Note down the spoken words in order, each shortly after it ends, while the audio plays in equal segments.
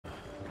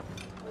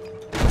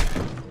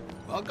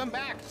Welcome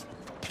back.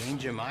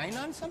 Change your mind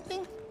on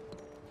something?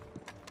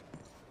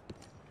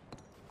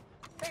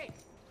 Hey,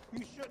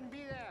 you shouldn't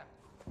be there.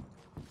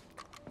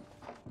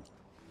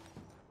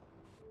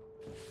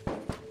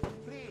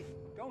 Please,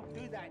 don't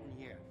do that in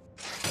here.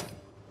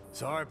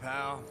 Sorry,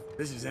 pal.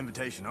 This is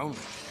invitation only.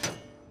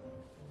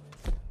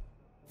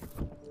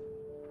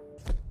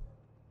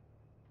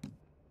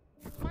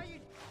 Why you...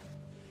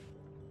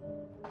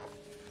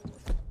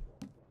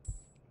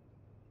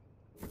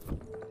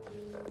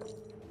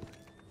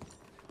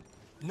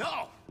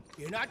 No!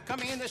 You're not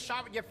coming in the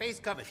shop with your face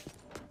covered.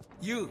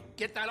 You,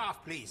 get that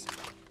off, please.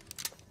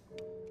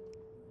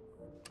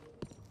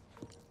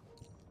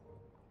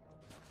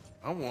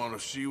 I want to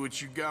see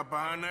what you got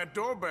behind that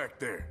door back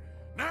there.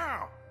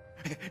 Now!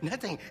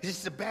 Nothing. This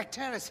is the back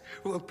terrace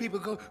where people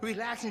go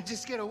relax and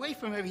just get away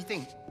from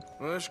everything.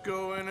 Let's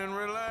go in and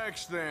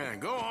relax then.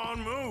 Go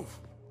on, move.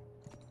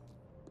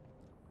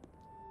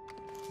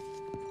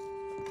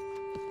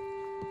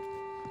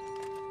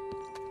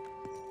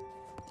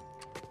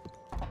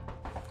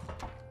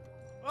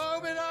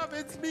 Open up,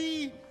 it's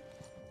me!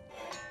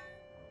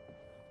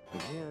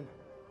 Again.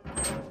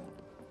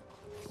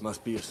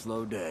 Must be a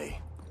slow day.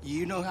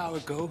 You know how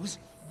it goes.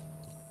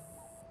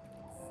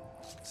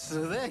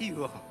 So there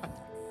you are.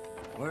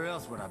 Where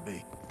else would I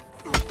be?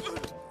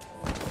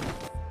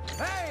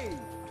 Hey!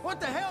 What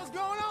the hell's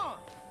going on?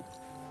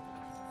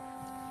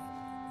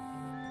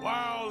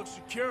 Why all the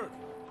security?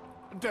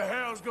 What the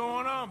hell's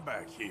going on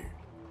back here?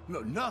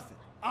 No, nothing.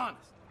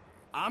 Honest.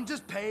 I'm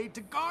just paid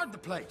to guard the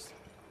place.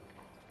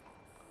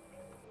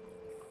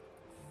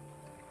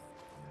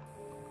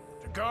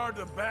 To guard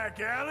the back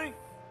alley?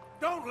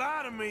 Don't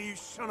lie to me, you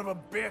son of a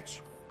bitch.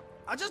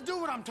 I just do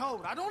what I'm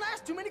told. I don't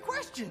ask too many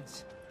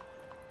questions.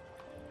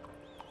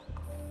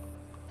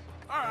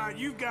 All right,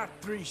 you've got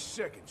 3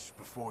 seconds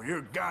before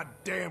your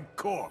goddamn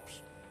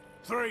corpse.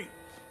 3,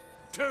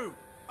 2...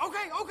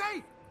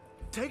 Okay.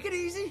 Take it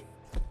easy.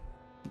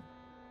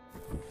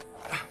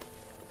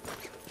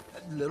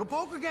 A little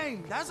poker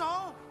game, that's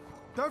all.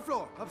 3rd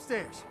floor,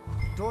 upstairs.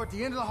 Door at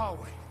the end of the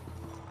hallway.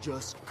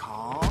 Just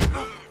calm.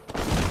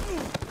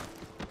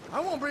 I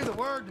won't breathe a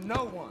word to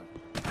no one.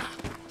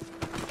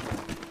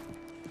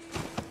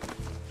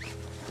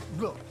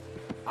 Look,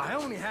 I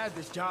only had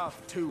this job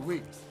for 2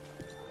 weeks.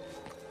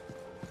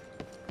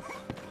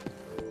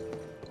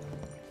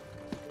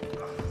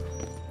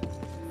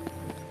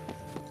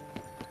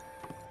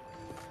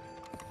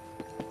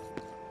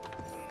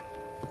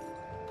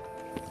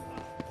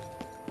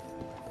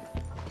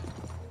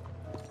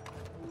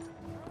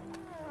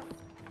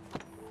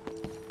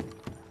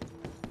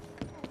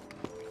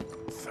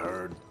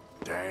 Third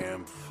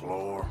damn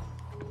floor.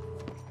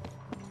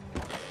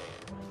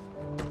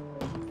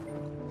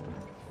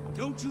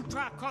 Don't you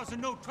try causing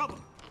no trouble.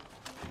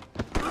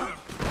 Oh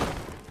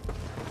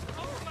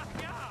my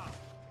God!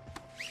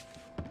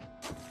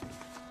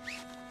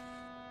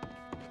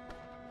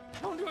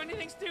 Don't do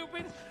anything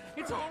stupid.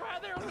 It's all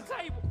right there on the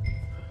table.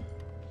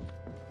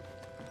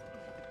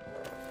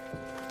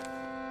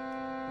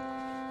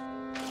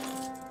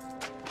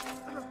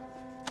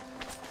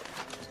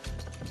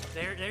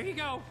 There you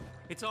go.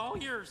 It's all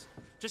yours.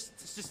 Just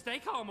stay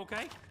calm,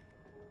 okay?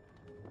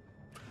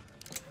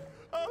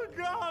 Oh,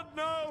 God,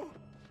 no!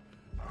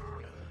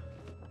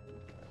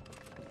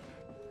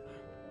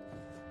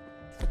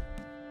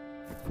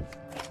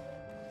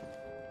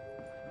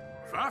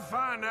 If I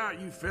find out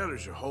you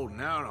fellas are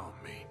holding out on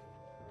me,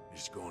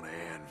 it's gonna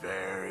end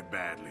very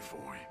badly for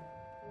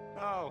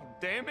you. Oh,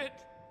 damn it.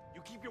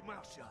 You keep your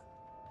mouth shut.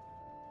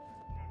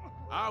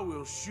 I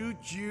will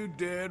shoot you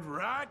dead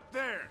right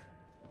there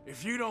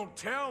if you don't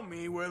tell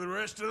me where the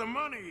rest of the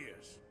money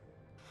is.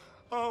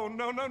 Oh,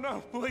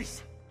 no,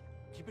 please.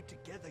 Keep it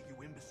together,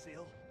 you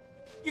imbecile.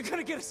 You're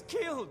gonna get us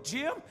killed,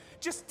 Jim.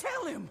 Just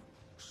tell him.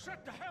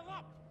 Shut the hell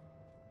up.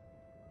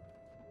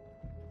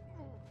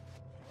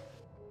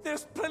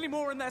 There's plenty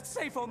more in that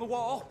safe on the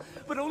wall,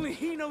 but only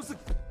he knows the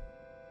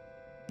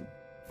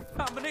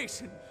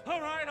combination. All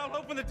right, I'll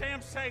open the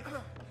damn safe.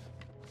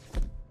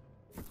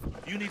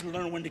 You need to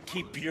learn when to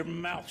keep your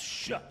mouth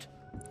shut.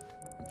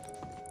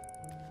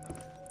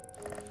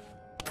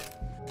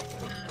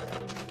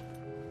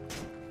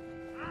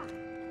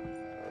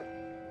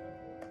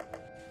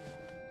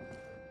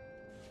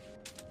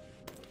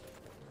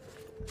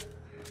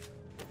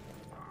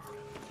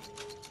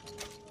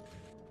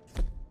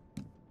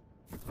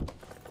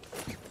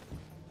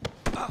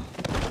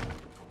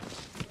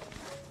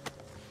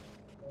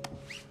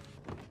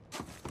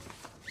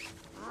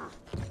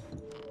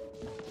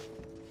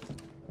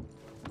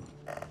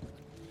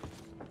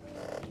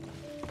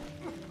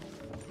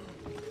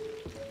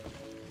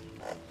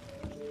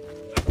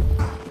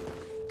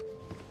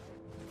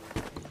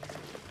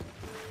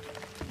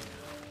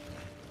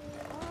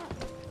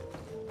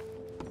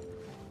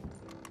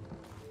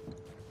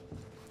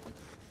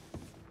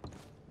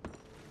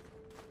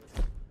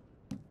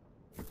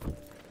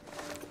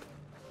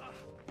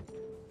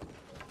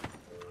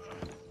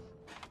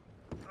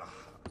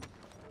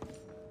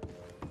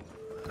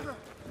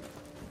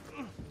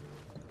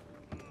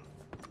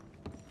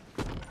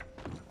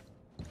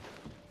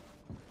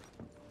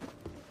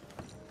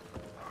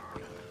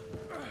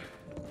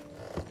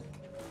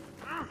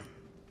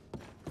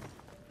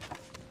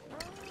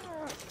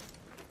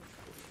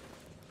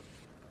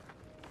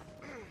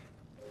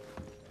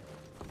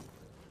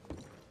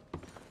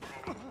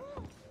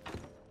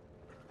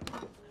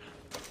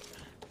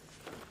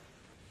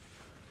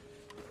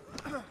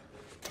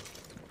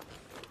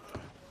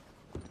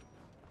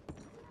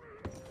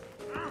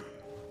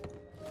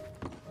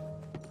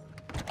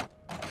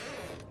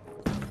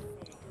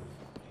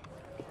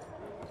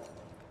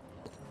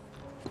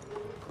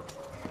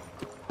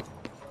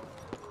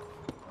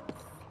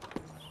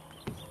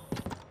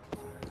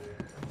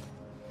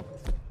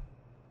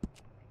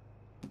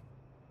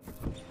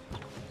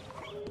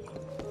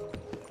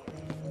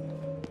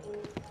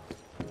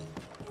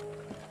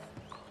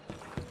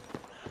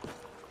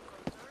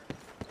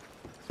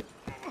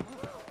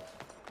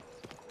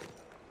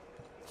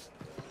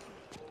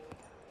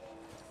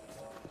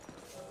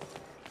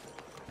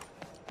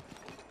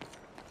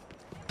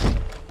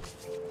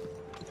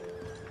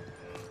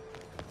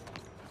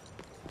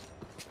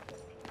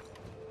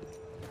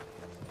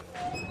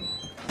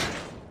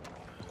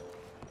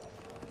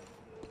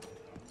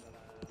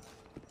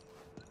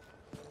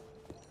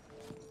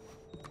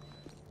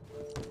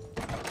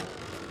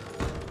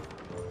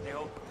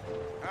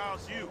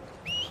 How's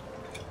you?